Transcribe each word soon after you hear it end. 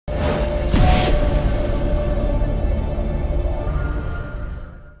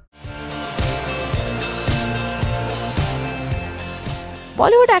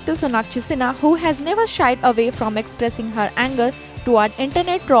Bollywood actor Sonakshi Sinha, who has never shied away from expressing her anger toward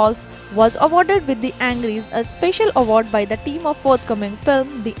internet trolls, was awarded with the Angries, a special award by the team of forthcoming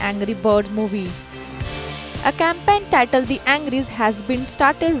film The Angry Birds movie. A campaign titled The Angries has been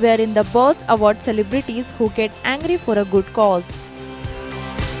started wherein the birds award celebrities who get angry for a good cause.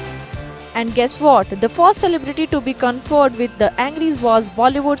 And guess what? The first celebrity to be conferred with the Angries was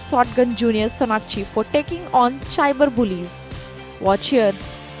Bollywood shotgun junior Sonakshi for taking on cyber bullies. Watch here.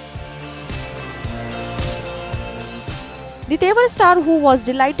 The Tevar star, who was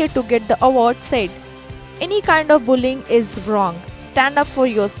delighted to get the award, said, "Any kind of bullying is wrong. Stand up for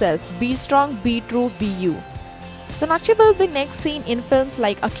yourself. Be strong, be true, be you." Sonakshi will be next seen in films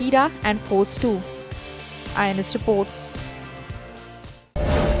like Akira and Force 2. INS report.